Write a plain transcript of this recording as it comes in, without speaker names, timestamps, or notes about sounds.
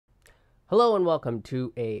Hello and welcome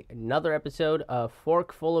to another episode of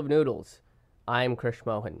Fork Full of Noodles. I'm Krish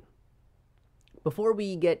Mohan. Before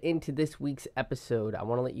we get into this week's episode, I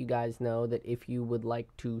want to let you guys know that if you would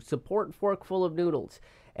like to support Fork Full of Noodles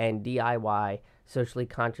and DIY socially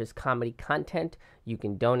conscious comedy content, you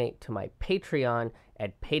can donate to my Patreon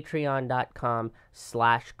at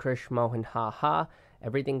patreon.com/KrishMohanHaha.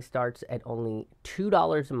 Everything starts at only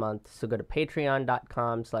 $2 a month, so go to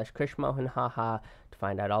patreon.com/KrishMohanHaha to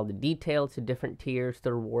find out all the details, the different tiers,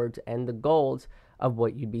 the rewards, and the goals of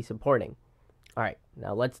what you'd be supporting. All right,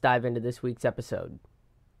 now let's dive into this week's episode.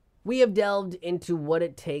 We have delved into what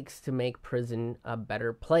it takes to make prison a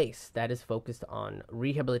better place that is focused on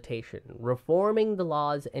rehabilitation, reforming the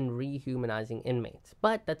laws, and rehumanizing inmates.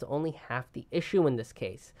 But that's only half the issue in this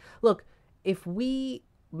case. Look, if we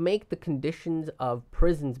make the conditions of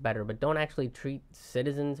prisons better but don't actually treat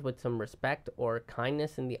citizens with some respect or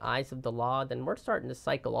kindness in the eyes of the law, then we're starting to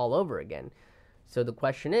cycle all over again. So the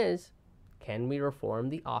question is, can we reform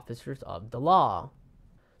the officers of the law?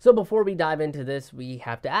 So before we dive into this, we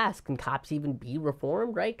have to ask, can cops even be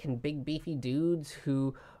reformed, right? Can big beefy dudes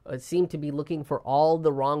who seem to be looking for all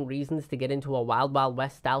the wrong reasons to get into a Wild Wild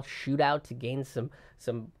West style shootout to gain some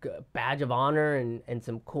badge of honor and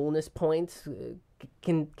some coolness points,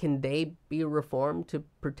 can they be reformed to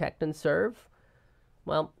protect and serve?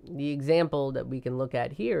 Well, the example that we can look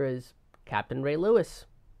at here is Captain Ray Lewis.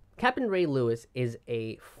 Captain Ray Lewis is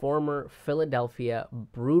a former Philadelphia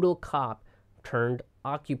brutal cop turned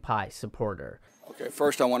Occupy supporter. Okay,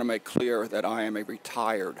 first I want to make clear that I am a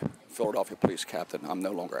retired Philadelphia police captain. I'm no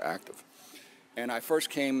longer active. And I first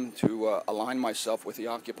came to align myself with the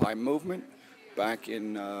Occupy movement back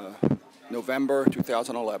in November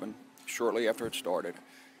 2011, shortly after it started,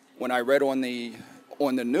 when I read on the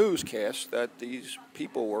newscast that these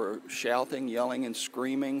people were shouting, yelling, and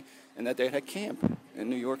screaming, and that they had camp in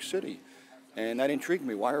New York City. And that intrigued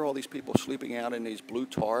me. Why are all these people sleeping out in these blue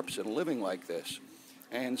tarps and living like this?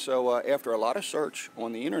 And so after a lot of search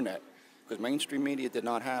on the internet, because mainstream media did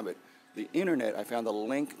not have it, the internet, I found a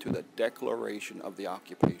link to the Declaration of the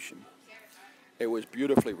Occupation. It was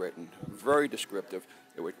beautifully written, very descriptive.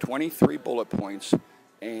 There were 23 bullet points,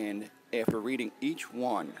 and after reading each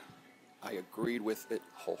one, I agreed with it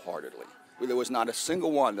wholeheartedly. There was not a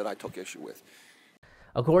single one that I took issue with.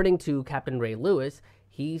 According to Captain Ray Lewis,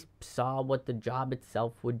 he saw what the job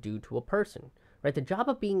itself would do to a person. Right? The job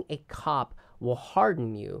of being a cop will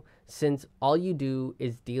harden you, since all you do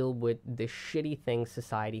is deal with the shitty things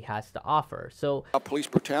society has to offer. So, police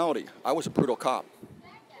brutality. I was a brutal cop.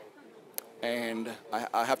 And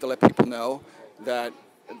I have to let people know that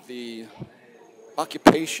the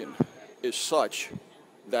occupation is such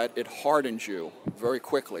that it hardens you very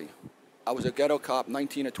quickly. I was a ghetto cop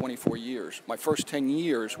 19 to 24 years. My first 10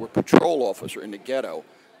 years were patrol officer in the ghetto.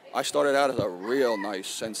 I started out as a real nice,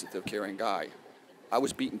 sensitive, caring guy. I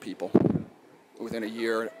was beating people within a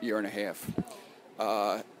year and a half.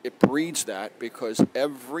 It breeds that because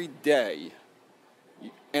every day,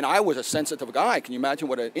 and I was a sensitive guy. Can you imagine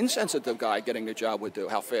what an insensitive guy getting the job would do,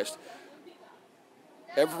 how fast?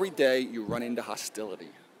 Every day you run into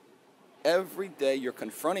hostility. Every day you're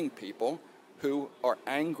confronting people who are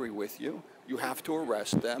angry with you. You have to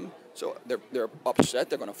arrest them. So they're upset.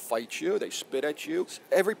 They're going to fight you. They spit at you.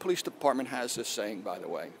 Every police department has this saying, by the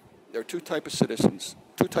way. There are two types of citizens,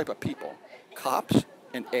 two types of people, cops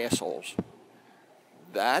and assholes.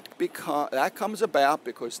 That comes about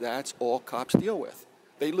because that's all cops deal with.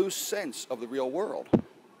 They lose sense of the real world.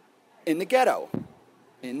 In the ghetto.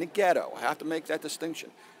 I have to make that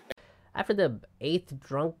distinction. After the 8th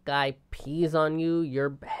drunk guy pees on you,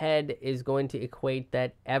 your head is going to equate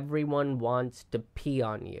that everyone wants to pee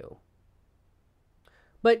on you.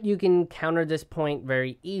 But you can counter this point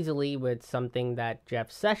very easily with something that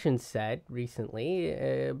Jeff Sessions said recently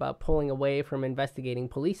about pulling away from investigating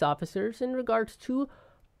police officers in regards to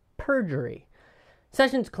perjury.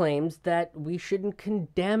 Sessions claims that we shouldn't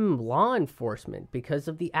condemn law enforcement because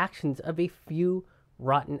of the actions of a few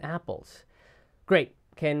rotten apples. Great.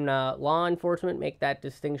 Can law enforcement make that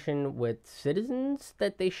distinction with citizens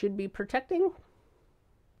that they should be protecting?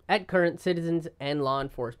 At current, citizens and law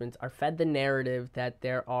enforcement are fed the narrative that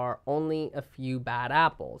there are only a few bad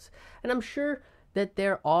apples. And I'm sure that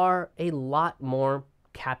there are a lot more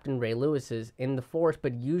Captain Ray Lewises in the force,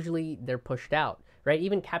 but usually they're pushed out, right?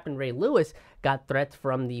 Even Captain Ray Lewis got threats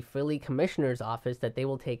from the Philly commissioner's office that they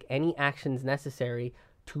will take any actions necessary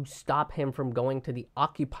to stop him from going to the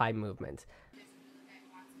Occupy movement.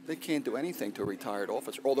 They can't do anything to a retired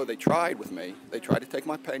officer, although they tried with me. They tried to take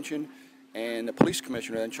my pension. And the police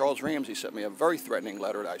commissioner, then Charles Ramsey, sent me a very threatening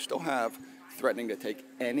letter that I still have, threatening to take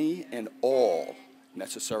any and all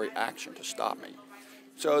necessary action to stop me.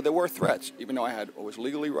 So there were threats, even though I was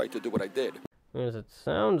legally right to do what I did. As it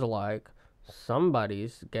sounds like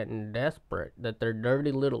somebody's getting desperate that their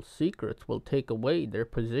dirty little secrets will take away their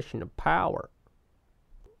position of power.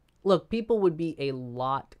 Look, people would be a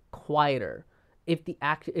lot quieter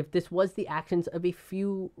if this was the actions of a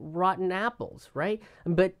few rotten apples, right?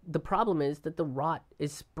 But the problem is that the rot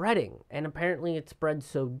is spreading, and apparently it's spread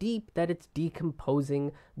so deep that it's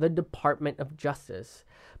decomposing the Department of Justice.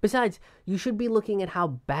 Besides, you should be looking at how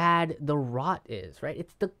bad the rot is, right?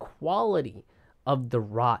 It's the quality of the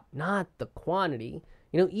rot, not the quantity.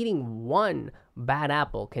 Eating one bad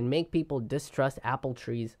apple can make people distrust apple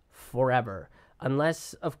trees forever.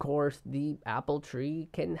 Unless, of course, the apple tree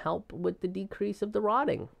can help with the decrease of the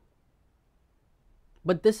rotting.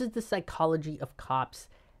 But this is the psychology of cops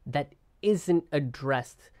that isn't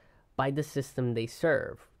addressed by the system they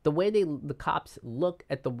serve. The way the cops look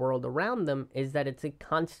at the world around them is that it's a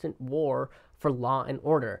constant war for law and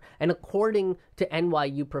order. And according to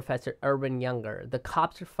NYU professor Urban Younger, the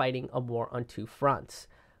cops are fighting a war on two fronts: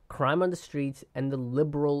 crime on the streets and the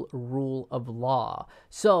liberal rule of law.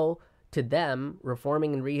 So, to them,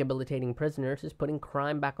 reforming and rehabilitating prisoners is putting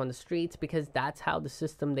crime back on the streets because that's how the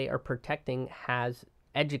system they are protecting has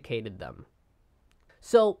educated them.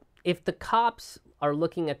 So, if the cops are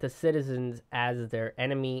looking at the citizens as their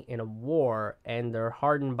enemy in a war and they're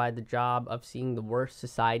hardened by the job of seeing the worst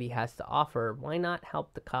society has to offer, why not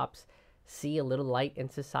help the cops see a little light in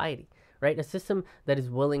society? Right? A system that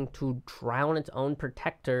is willing to drown its own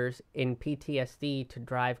protectors in PTSD to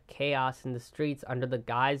drive chaos in the streets under the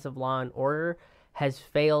guise of law and order has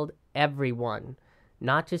failed everyone.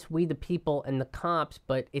 Not just we the people and the cops,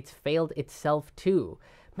 but it's failed itself too.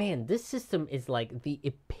 Man, this system is like the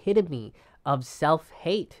epitome of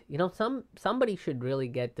self-hate. Somebody should really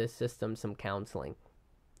get this system some counseling.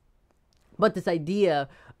 But this idea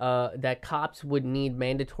that cops would need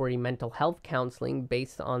mandatory mental health counseling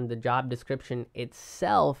based on the job description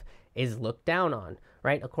itself is looked down on,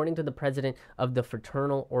 right? According to the president of the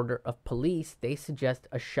Fraternal Order of Police, they suggest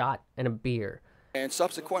a shot and a beer. And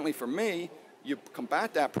subsequently for me, you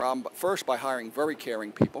combat that problem first by hiring very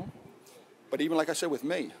caring people. But even like I said with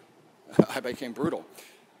me, I became brutal.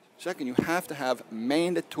 Second, you have to have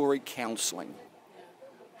mandatory counseling.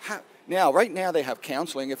 Now, right now they have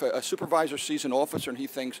counseling. If a supervisor sees an officer and he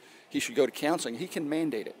thinks he should go to counseling, he can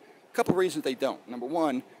mandate it. A couple of reasons they don't. Number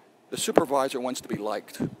one, the supervisor wants to be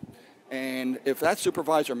liked. And if that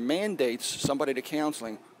supervisor mandates somebody to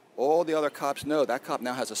counseling, all the other cops know that cop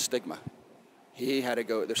now has a stigma. He had to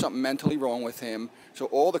go, there's something mentally wrong with him. So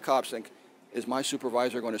all the cops think, is my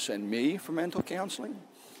supervisor going to send me for mental counseling?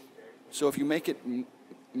 So if you make it,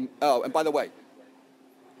 oh, and by the way,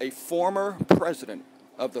 a former president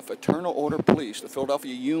of the Fraternal Order of Police, the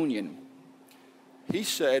Philadelphia Union, he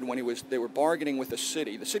said when they were bargaining with the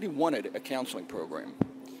city wanted a counseling program.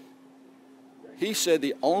 He said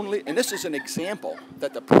and this is an example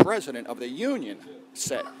that the president of the union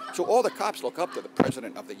said. So all the cops look up to the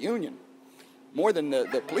president of the union, more than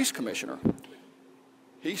the police commissioner.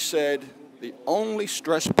 He said the only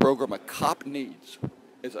stress program a cop needs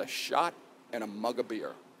is a shot and a mug of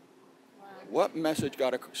beer. Wow. What message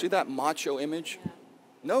got across? See that macho image? Yeah.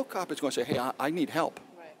 No cop is going to say, hey, I need help.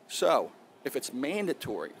 Right. So if it's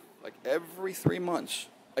mandatory, like every 3 months,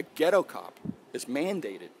 a ghetto cop is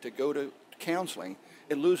mandated to go to counseling,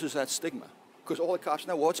 it loses that stigma. Because all the cops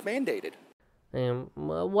know, well, it's mandated.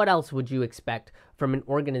 What else would you expect from an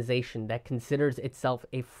organization that considers itself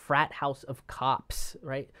a frat house of cops,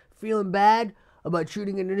 right? Feeling bad about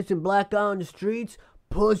shooting an innocent black guy on the streets?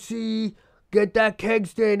 Pussy, get that keg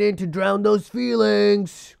stand in to drown those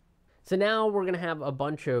feelings. So now we're going to have a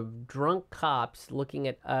bunch of drunk cops looking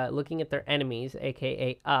at their enemies,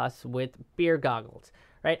 a.k.a. us, with beer goggles,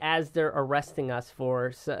 right? As they're arresting us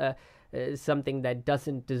for something that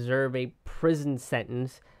doesn't deserve a prison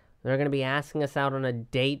sentence. They're going to be asking us out on a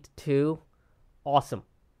date, too. Awesome.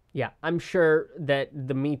 Yeah, I'm sure that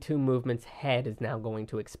the Me Too movement's head is now going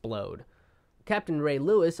to explode. Captain Ray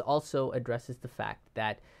Lewis also addresses the fact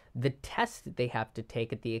that the test they have to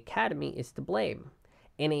take at the academy is to blame.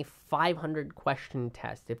 In a 500-question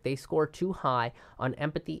test, if they score too high on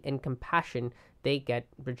empathy and compassion, they get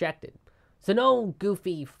rejected. So no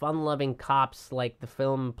goofy, fun-loving cops like the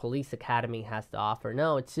film Police Academy has to offer.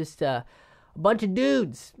 No, it's just a bunch of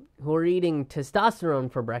dudes who are eating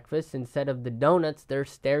testosterone for breakfast instead of the donuts they're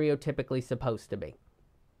stereotypically supposed to be.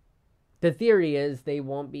 The theory is they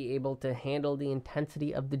won't be able to handle the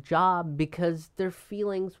intensity of the job because their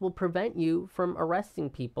feelings will prevent you from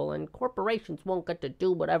arresting people and corporations won't get to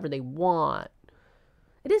do whatever they want.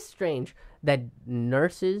 It is strange that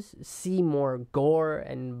nurses see more gore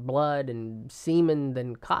and blood and semen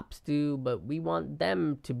than cops do, but we want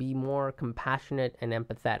them to be more compassionate and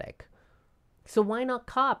empathetic. So why not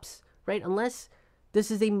cops, right? Unless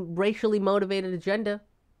this is a racially motivated agenda.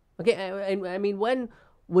 Okay, I mean, when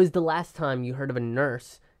was the last time you heard of a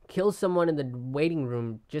nurse kill someone in the waiting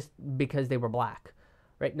room just because they were black?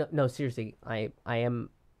 Right? No, seriously, I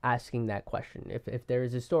am asking that question. If there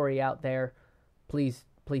is a story out there, please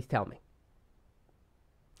tell me.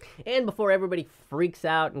 And before everybody freaks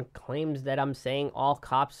out and claims that I'm saying all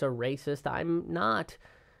cops are racist, I'm not.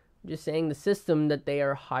 I'm just saying the system that they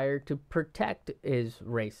are hired to protect is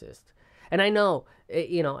racist. And I know,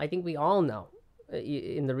 I think we all know,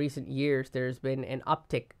 in the recent years, there's been an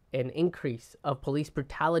uptick, an increase of police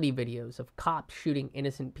brutality videos of cops shooting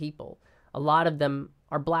innocent people. A lot of them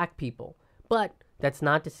are black people. But that's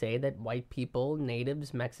not to say that white people,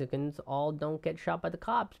 natives, Mexicans, all don't get shot by the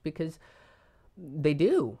cops, because they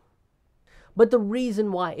do. But the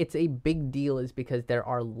reason why it's a big deal is because there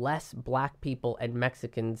are less black people and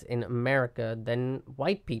Mexicans in America than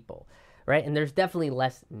white people, right? And there's definitely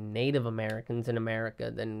less Native Americans in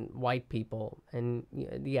America than white people. And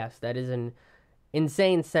yes, that is an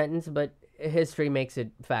insane sentence, but history makes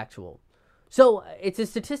it factual. So it's a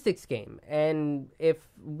statistics game, and if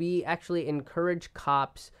we actually encourage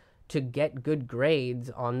cops to get good grades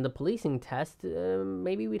on the policing test,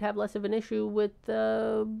 maybe we'd have less of an issue with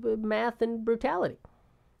math and brutality.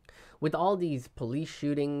 With all these police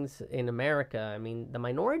shootings in America, I mean, the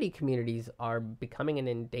minority communities are becoming an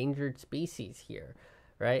endangered species here,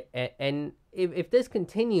 right? And if this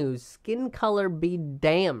continues, skin color be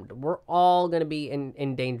damned. We're all going to be an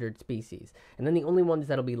endangered species. And then the only ones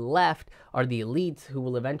that'll be left are the elites, who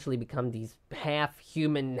will eventually become these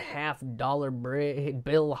half-human, half-dollar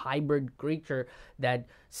bill hybrid creature that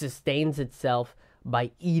sustains itself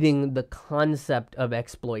by eating the concept of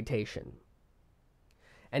exploitation.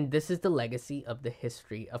 And this is the legacy of the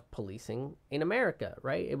history of policing in America,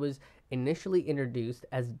 right? It was initially introduced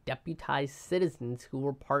as deputized citizens who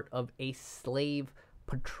were part of a slave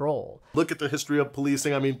patrol. Look at the history of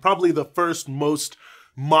policing. I mean, probably the first most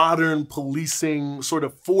modern policing sort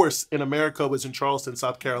of force in America was in Charleston,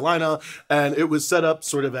 South Carolina, and it was set up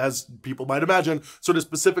sort of, as people might imagine, sort of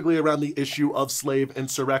specifically around the issue of slave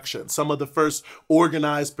insurrection. Some of the first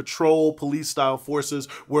organized patrol police style forces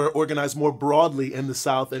were organized more broadly in the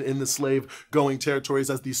South and in the slave going territories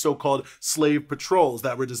as these so-called slave patrols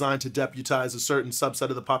that were designed to deputize a certain subset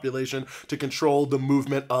of the population to control the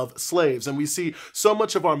movement of slaves. And we see so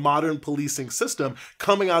much of our modern policing system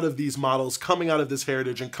coming out of these models, coming out of this heritage,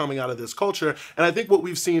 and coming out of this culture. And I think what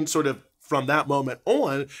we've seen sort of from that moment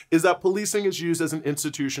on is that policing is used as an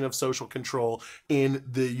institution of social control in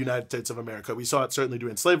the United States of America. We saw it certainly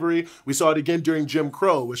during slavery. We saw it again during Jim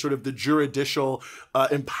Crow, with sort of the judicial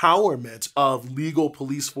empowerment of legal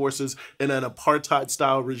police forces in an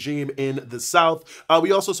apartheid-style regime in the South.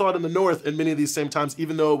 We also saw it in the North in many of these same times,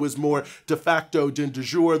 even though it was more de facto than de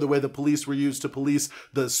jure, the way the police were used to police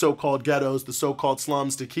the so-called ghettos, the so-called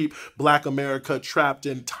slums, to keep Black America trapped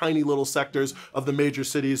in tiny little sectors of the major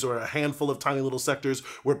cities, or a handful of tiny little sectors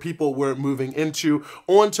where people were moving into,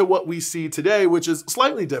 onto what we see today, which is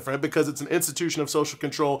slightly different because it's an institution of social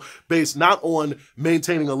control based not on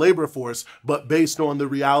maintaining a labor force, but based on the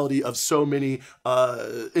reality of so many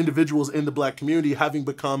individuals in the Black community having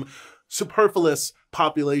become superfluous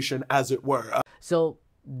population, as it were. So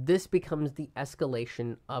this becomes the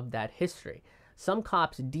escalation of that history. Some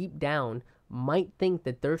cops deep down might think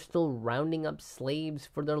that they're still rounding up slaves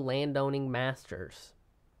for their landowning masters.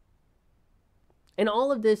 And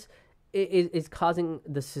all of this is causing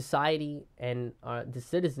the society and the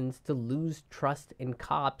citizens to lose trust in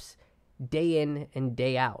cops day in and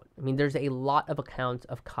day out. I mean, there's a lot of accounts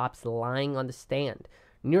of cops lying on the stand.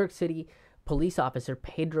 New York City police officer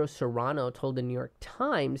Pedro Serrano told the New York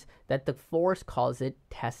Times that the force calls it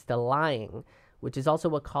test-a-lying, which is also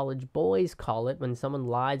what college boys call it when someone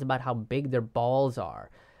lies about how big their balls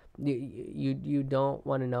are. You don't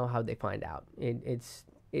want to know how they find out. It's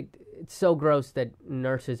so gross that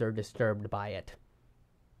nurses are disturbed by it.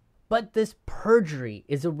 But this perjury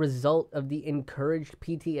is a result of the encouraged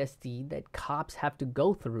PTSD that cops have to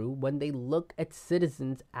go through when they look at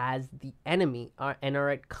citizens as the enemy and are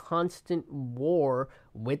at constant war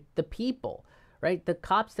with the people, right? The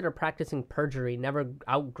cops that are practicing perjury never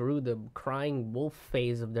outgrew the crying wolf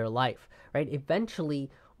phase of their life, right? Eventually,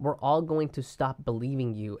 we're all going to stop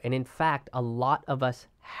believing you. And in fact, a lot of us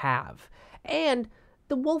have. And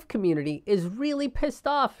the wolf community is really pissed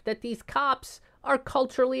off that these cops are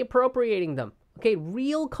culturally appropriating them. Okay,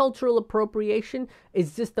 real cultural appropriation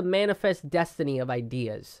is just the manifest destiny of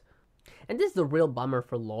ideas. And this is a real bummer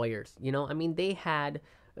for lawyers. I mean, they had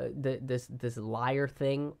this liar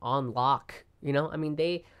thing on lock. I mean,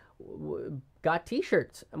 they got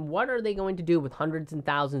t-shirts. And what are they going to do with hundreds and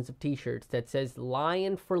thousands of t-shirts that says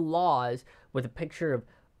 "Lion for Laws" with a picture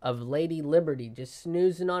of Lady Liberty just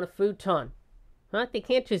snoozing on a futon? Huh? They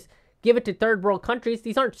can't just give it to third world countries.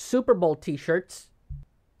 These aren't Super Bowl t-shirts.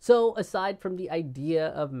 So aside from the idea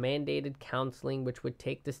of mandated counseling, which would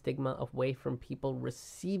take the stigma away from people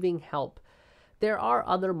receiving help, there are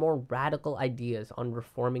other more radical ideas on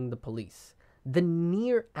reforming the police. The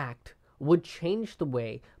NEAR Act would change the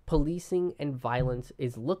way policing and violence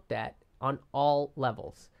is looked at on all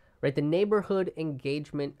levels. Right? The Neighborhood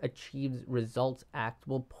Engagement Achieves Results Act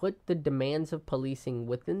will put the demands of policing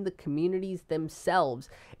within the communities themselves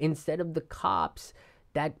instead of the cops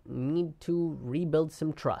that need to rebuild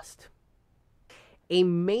some trust. A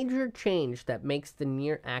major change that makes the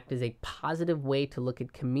NEAR Act is a positive way to look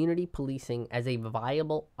at community policing as a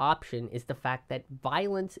viable option is the fact that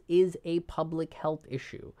violence is a public health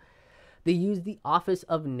issue. They use the Office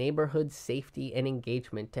of Neighborhood Safety and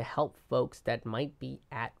Engagement to help folks that might be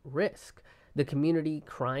at risk. The Community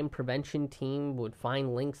Crime Prevention Team would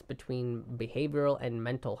find links between behavioral and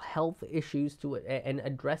mental health issues and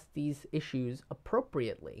address these issues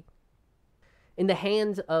appropriately. In the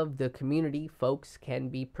hands of the community, folks can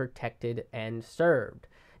be protected and served.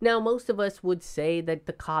 Now, most of us would say that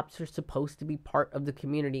the cops are supposed to be part of the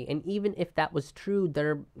community, and even if that was true,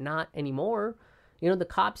 they're not anymore. The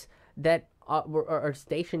cops that are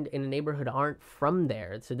stationed in a neighborhood aren't from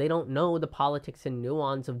there, so they don't know the politics and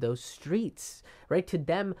nuance of those streets, right? To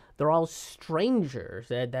them, they're all strangers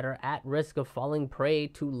that are at risk of falling prey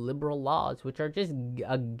to liberal laws, which are just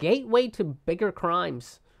a gateway to bigger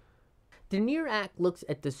crimes. The NEAR Act looks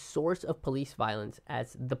at the source of police violence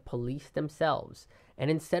as the police themselves, and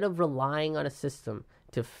instead of relying on a system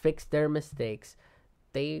to fix their mistakes,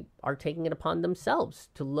 they are taking it upon themselves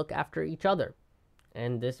to look after each other.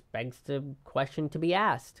 And this begs the question to be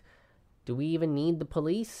asked. Do we even need the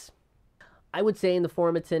police? I would say in the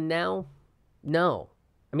form it's in now, no.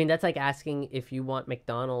 I mean, that's like asking if you want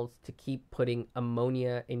McDonald's to keep putting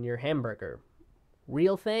ammonia in your hamburger.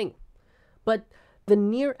 Real thing. But the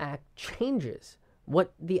NEAR Act changes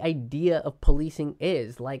what the idea of policing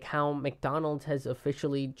is, like how McDonald's has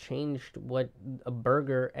officially changed what a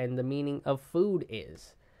burger and the meaning of food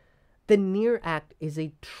is. The NEAR Act is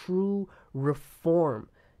a true reform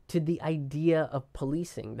to the idea of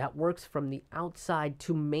policing that works from the outside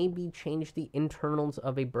to maybe change the internals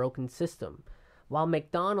of a broken system, while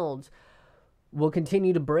McDonald's will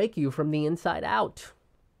continue to break you from the inside out.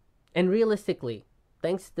 And realistically,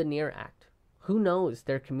 thanks to the NEAR Act, who knows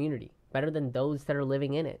their community better than those that are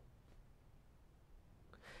living in it?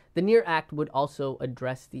 The NEAR Act would also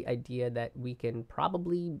address the idea that we can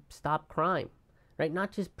probably stop crime. Right?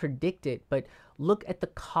 Not just predict it, but look at the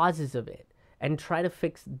causes of it and try to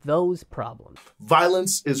fix those problems.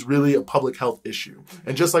 Violence is really a public health issue.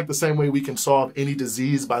 And just like the same way we can solve any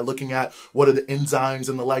disease by looking at what are the enzymes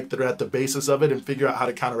and the like that are at the basis of it and figure out how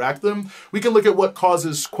to counteract them, we can look at what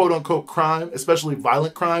causes quote unquote crime, especially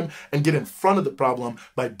violent crime, and get in front of the problem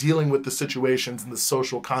by dealing with the situations and the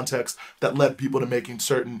social context that led people to making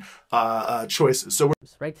certain choices. So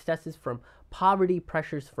right, stresses from poverty,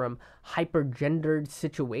 pressures from hyper-gendered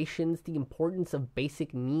situations, the importance of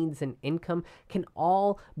basic needs and income can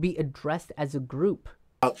all be addressed as a group.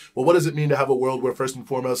 Well, what does it mean to have a world where, first and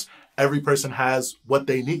foremost, every person has what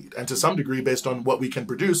they need, and to some degree, based on what we can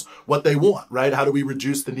produce, what they want, right? How do we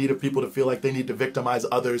reduce the need of people to feel like they need to victimize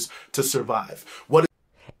others to survive?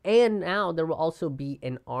 And now there will also be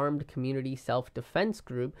an armed community self-defense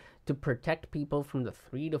group to protect people from the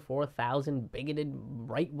 3,000 to 4,000 bigoted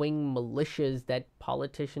right-wing militias that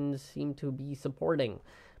politicians seem to be supporting,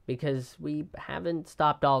 because we haven't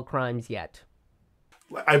stopped all crimes yet.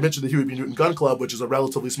 I mentioned the Huey P. Newton Gun Club, which is a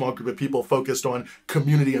relatively small group of people focused on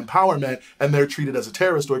community empowerment, and they're treated as a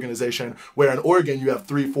terrorist organization, where in Oregon you have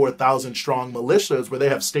 4,000 strong militias where they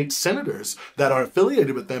have state senators that are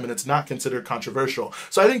affiliated with them, and it's not considered controversial.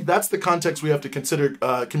 So I think that's the context we have to consider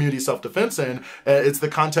community self-defense in. It's the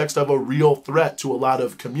context of a real threat to a lot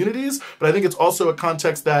of communities, but I think it's also a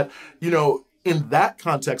context that, in that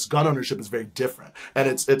context, gun ownership is very different. And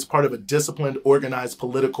it's part of a disciplined, organized,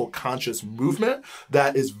 political, conscious movement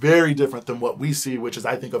that is very different than what we see, which is,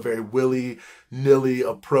 I think, a very willy-nilly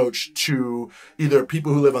approach to either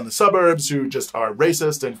people who live on the suburbs who just are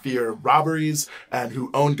racist and fear robberies and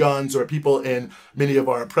who own guns, or people in many of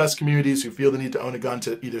our oppressed communities who feel the need to own a gun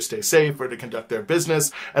to either stay safe or to conduct their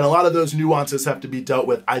business. And a lot of those nuances have to be dealt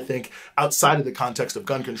with, I think, outside of the context of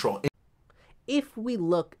gun control. If we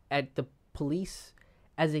look at the police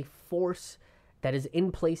as a force that is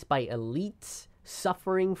in place by elites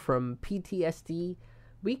suffering from PTSD,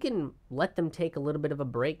 we can let them take a little bit of a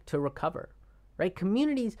break to recover, right?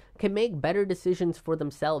 Communities can make better decisions for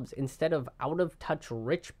themselves instead of out-of-touch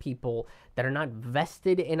rich people that are not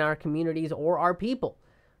vested in our communities or our people,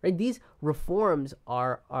 right? These reforms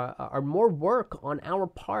are more work on our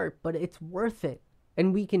part, but it's worth it.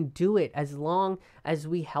 And we can do it as long as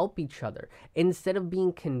we help each other, instead of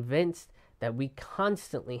being convinced that we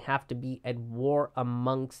constantly have to be at war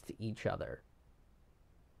amongst each other.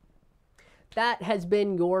 That has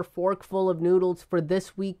been your forkful of noodles for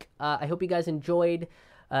this week. I hope you guys enjoyed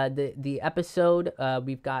the episode.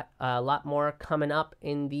 We've got a lot more coming up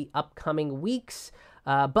in the upcoming weeks.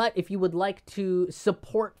 But if you would like to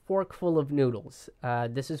support Forkful of Noodles,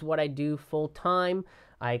 this is what I do full time.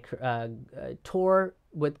 I tour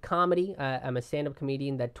with comedy. I'm a stand-up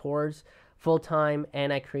comedian that tours full-time,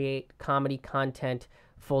 and I create comedy content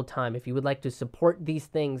full-time. If you would like to support these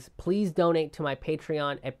things, please donate to my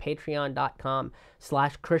Patreon at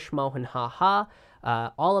patreon.com/KrishMohan.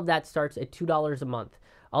 All of that starts at $2 a month.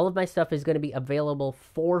 All of my stuff is going to be available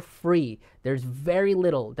for free. There's very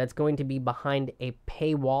little that's going to be behind a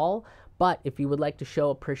paywall. But if you would like to show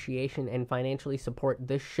appreciation and financially support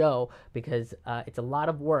this show, because it's a lot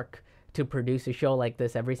of work to produce a show like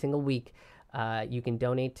this every single week, you can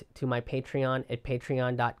donate to my Patreon at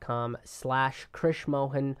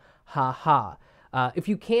patreon.com/KrishMohan. If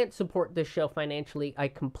you can't support this show financially, I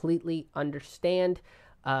completely understand.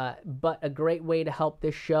 But a great way to help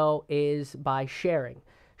this show is by sharing.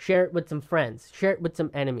 Share it with some friends. Share it with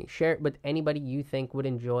some enemies. Share it with anybody you think would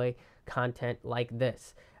enjoy content like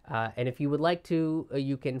this. And if you would like to,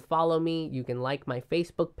 you can follow me. You can like my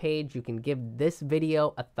Facebook page. You can give this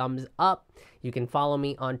video a thumbs up. You can follow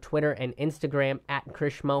me on Twitter and Instagram at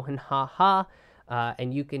KrishMohan.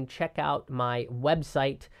 And you can check out my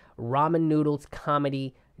website,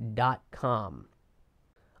 ramennoodlescomedy.com.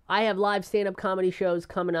 I have live stand-up comedy shows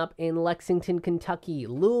coming up in Lexington, Kentucky,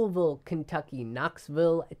 Louisville, Kentucky,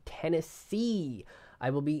 Knoxville, Tennessee. I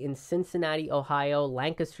will be in Cincinnati, Ohio,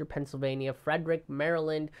 Lancaster, Pennsylvania, Frederick,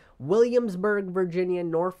 Maryland, Williamsburg, Virginia,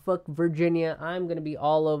 Norfolk, Virginia. I'm going to be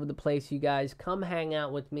all over the place, you guys. Come hang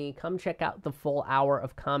out with me. Come check out the full hour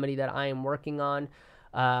of comedy that I am working on.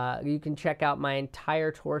 You can check out my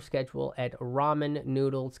entire tour schedule at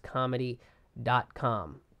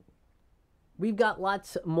ramennoodlescomedy.com. We've got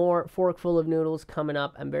lots more Forkful of Noodles coming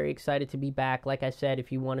up. I'm very excited to be back. Like I said,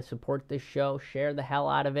 if you want to support this show, share the hell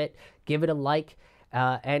out of it. Give it a like.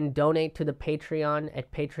 And donate to the Patreon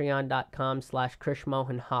at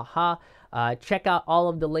patreon.com/KrishMohan. Check out all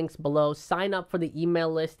of the links below. Sign up for the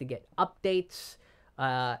email list to get updates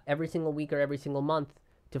every single week or every single month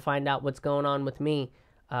to find out what's going on with me.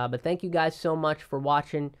 But thank you guys so much for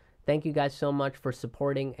watching. Thank you guys so much for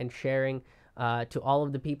supporting and sharing. To all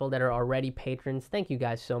of the people that are already patrons, thank you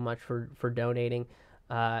guys so much for donating.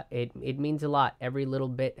 It means a lot. Every little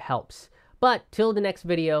bit helps. But till the next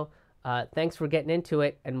video, thanks for getting into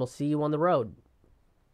it, and we'll see you on the road.